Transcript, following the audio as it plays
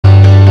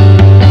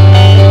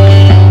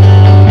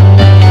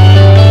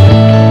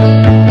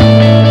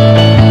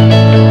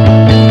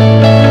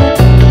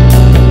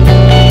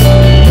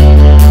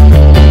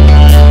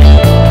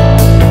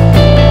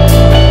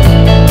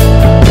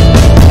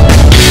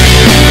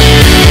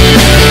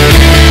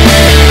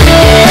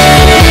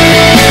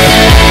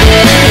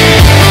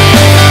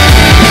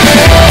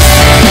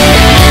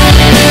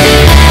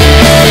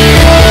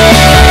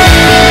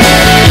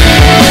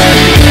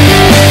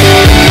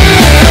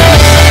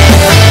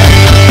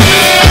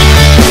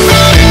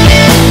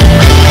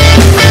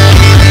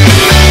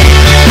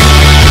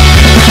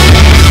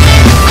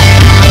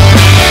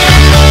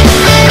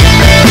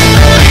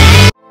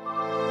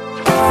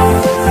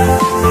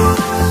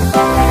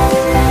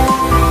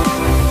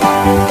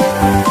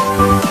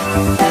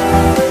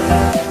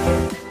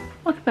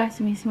guys,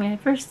 Amazing Mary.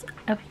 First,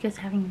 I hope you guys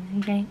are having a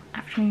day,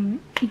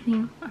 afternoon,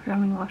 evening, or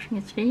whenever you're watching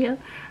this video.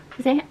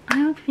 Today,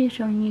 I'm going to be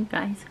showing you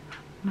guys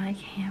my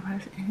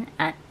cameras, and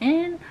at the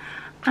end,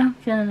 I'm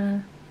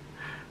gonna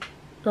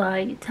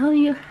tell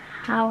you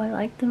how I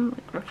like them,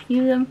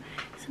 review them.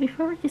 So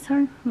before we get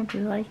started, remember to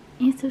like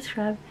and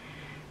subscribe,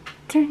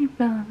 turn your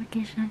bell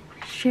notification on,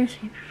 share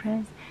with your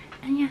friends,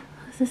 and yeah,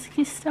 let's just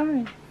get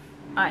started.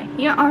 Alright,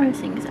 here are the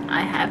things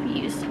I have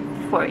used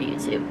for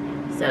YouTube.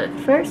 So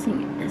the first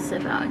thing is the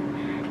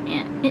phone,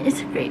 and it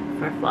is great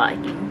for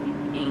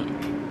vlogging,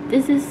 and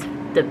this is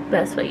the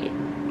best way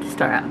to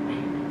start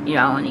out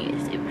your own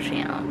YouTube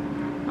channel.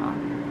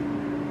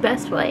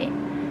 Best way.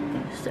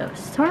 So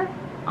start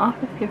off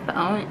with your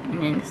phone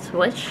and then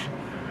switch,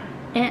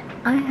 and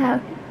I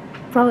have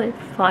probably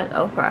thought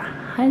over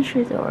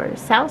 100 or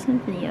 1,000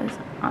 videos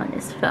on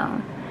this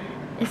phone.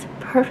 It's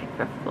perfect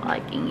for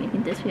vlogging. You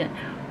can just be like,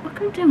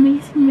 welcome to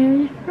Amazing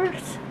Mary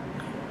first.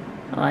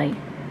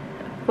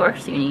 Of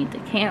course you need the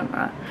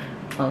camera,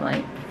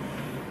 but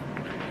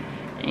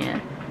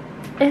and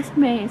it's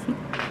amazing.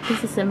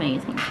 This is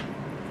amazing.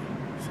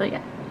 So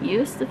yeah,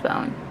 use the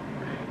phone.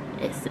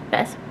 It's the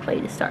best way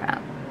to start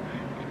out.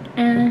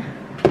 And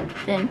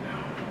then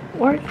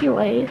work your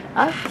way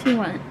up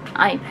to an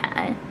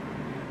iPad.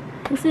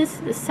 This is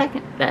the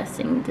second best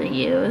thing to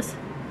use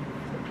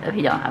if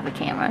you don't have a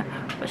camera,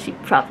 which you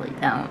probably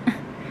don't.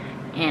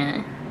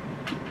 And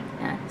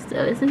yeah,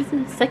 so this is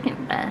the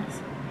second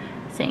best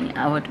thing.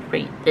 I would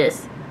rate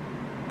this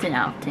 10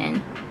 out of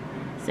 10.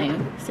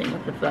 Same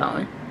with the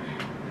phone.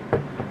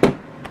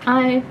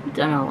 I've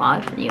done a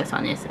lot of videos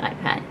on this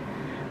iPad.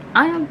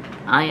 I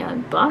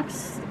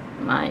unboxed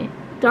my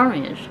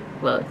Darmish.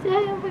 Well, did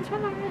I unbox my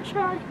Darmish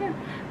on here?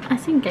 I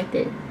think I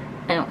did.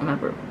 I don't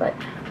remember, but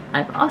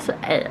I've also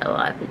edited a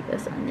lot of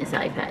videos on this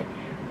iPad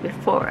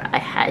before I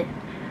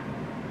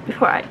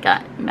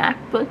got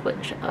MacBook,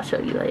 which I'll show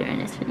you later in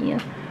this video.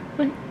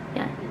 But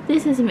yeah,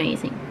 this is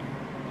amazing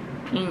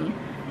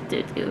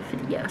to do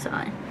videos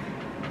on.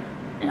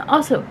 And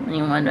also, when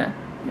you want to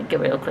make a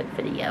real quick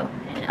video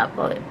and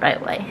upload it right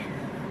away.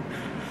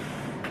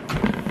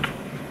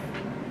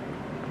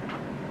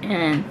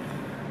 And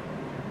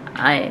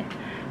I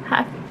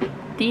have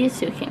these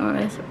two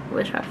cameras,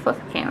 which are flip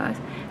cameras.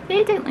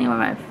 They definitely were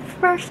my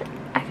first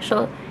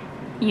actual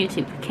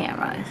YouTube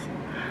cameras.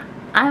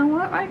 I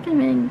won't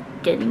recommend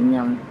getting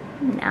them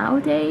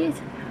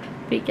nowadays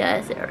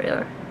because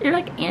they're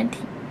like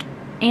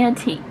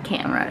antique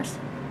cameras,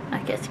 I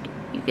guess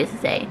you could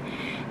say.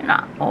 They're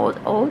not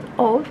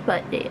old,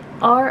 but they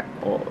are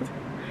old.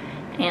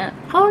 And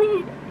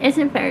quality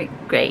isn't very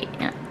great,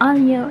 and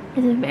audio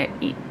isn't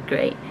very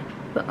great.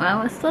 But when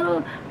I was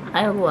little,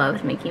 I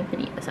loved making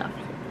videos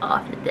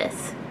off of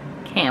this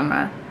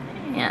camera.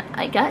 And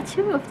I got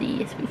two of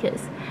these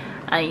because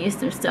I used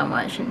them so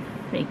much and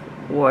they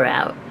wore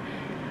out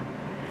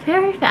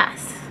very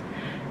fast.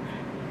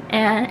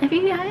 And if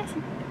you guys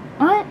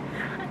want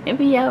a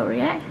video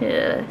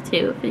reaction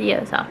to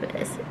videos off of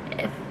this,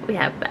 if we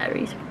have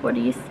batteries for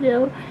these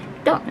still,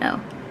 don't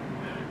know.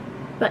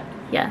 But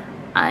yeah,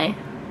 I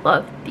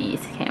loved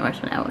these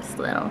cameras when I was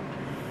little.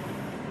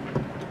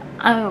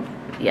 I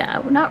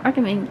would not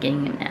recommend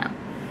getting them now.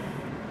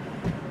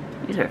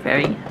 These are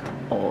very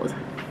old.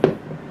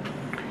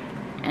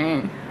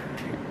 And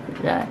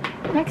the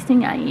next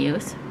thing I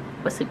used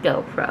was a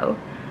GoPro.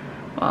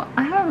 Well,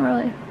 I haven't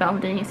really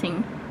filmed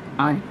anything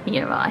on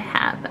here. Well, I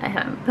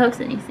haven't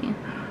posted anything,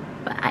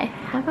 but I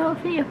have a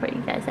video for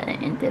you guys at the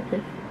end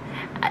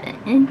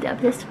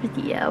of this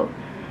video.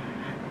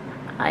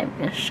 I'm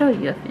going to show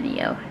you a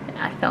video that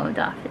I filmed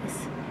off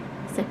this.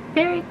 It's a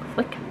very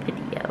quick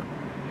video.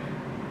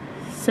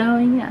 So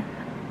yeah,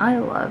 I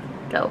love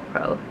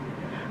GoPro.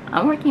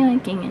 I'm working on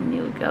getting a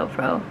new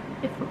GoPro,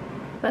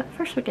 but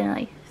first we're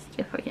gonna see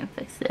if we can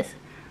fix this.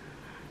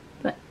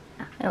 But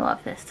I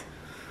love this.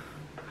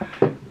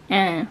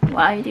 And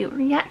what I do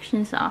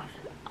reactions off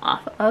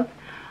of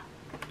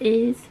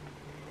is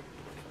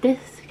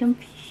this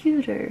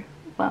computer.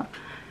 Well,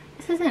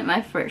 this isn't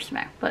my first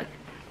MacBook.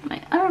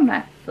 My other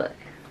MacBook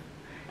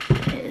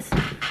is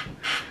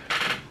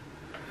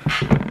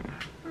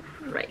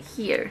right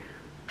here,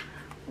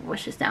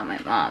 which is now my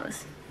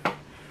mom's.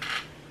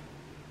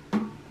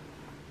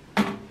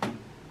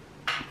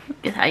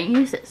 Because I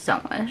use it so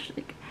much,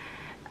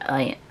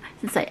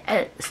 since I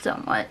edit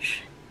so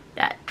much,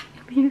 that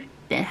computer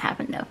didn't have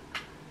enough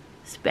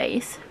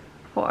space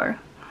for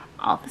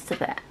all the stuff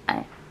that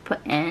I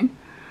put in.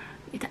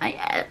 Because I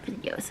edit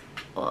videos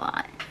a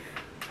lot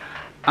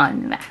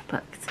on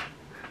MacBooks.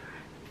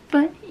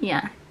 But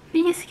yeah,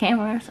 these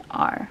cameras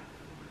are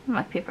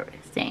my favorite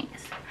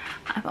things.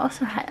 I've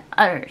also had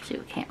other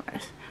two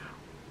cameras,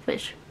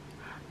 which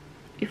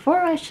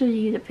before I show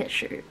you the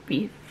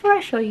video,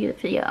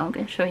 I'm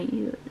going to show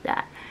you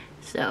that.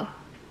 So,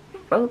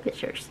 roll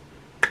pictures.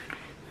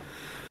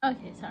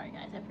 Okay, sorry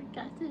guys, I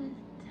forgot to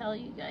tell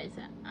you guys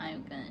that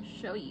I'm going to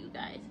show you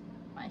guys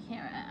my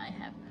camera I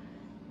have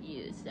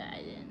used that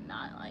I did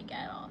not like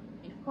at all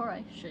before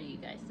I show you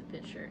guys the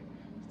picture.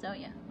 So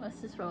yeah,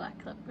 let's just roll that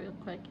clip real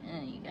quick and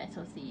then you guys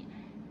will see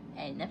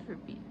a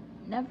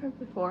never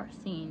before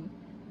seen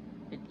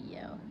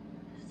video.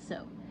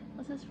 So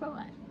let's just roll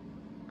it.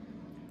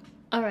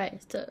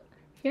 Alright, so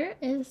here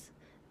is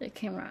the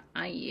camera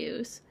I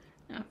use.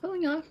 Now I'm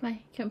pulling off my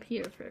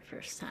computer for the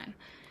first time.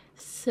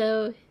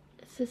 So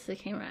this is the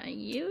camera I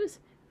use.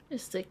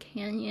 It's the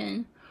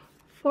Canon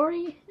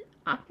 40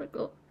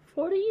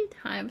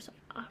 times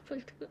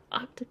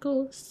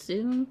optical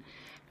zoom,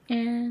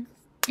 and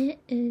it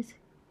is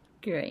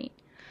great.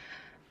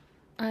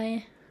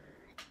 I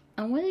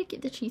wanted to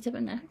get the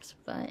G7X,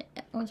 but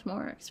it was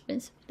more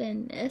expensive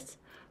than this.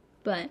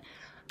 But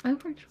I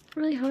worked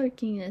really hard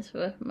getting this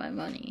with my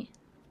money.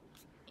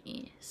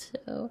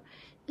 So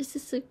this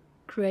is a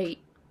great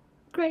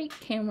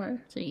camera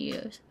to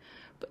use.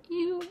 But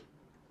you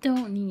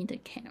don't need a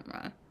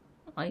camera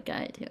like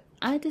I do.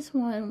 I just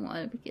wanted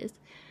one because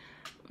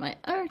my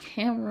other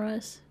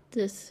cameras,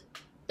 the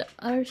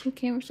other two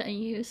cameras I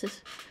use,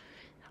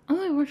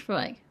 only worked for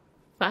like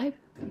 5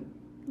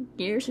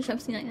 years or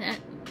something like that.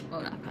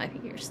 Well, not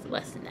 5 years,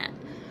 less than that.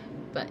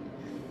 But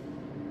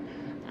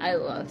I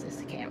love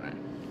this camera.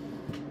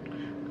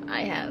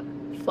 I have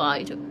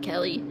vlogged with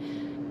Kelly,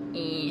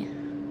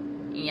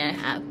 and I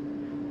have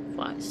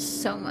vlogged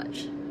so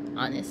much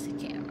on this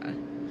camera.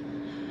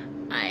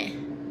 I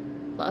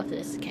love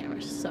this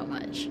camera so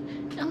much.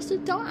 And also,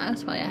 don't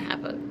ask why I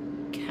have a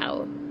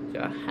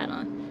cowgirl hat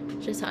on.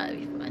 Just thought it'd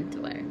be fun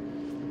to wear.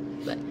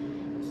 But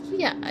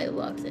yeah, I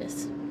love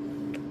this.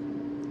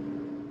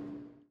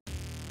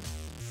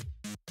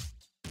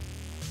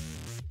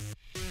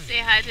 Say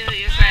hi to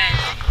your friends.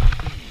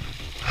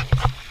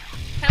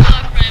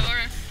 Hello, friend.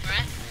 We're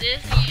at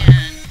Disney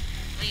and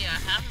we are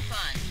having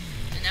fun.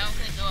 And now we're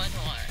gonna go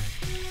into water.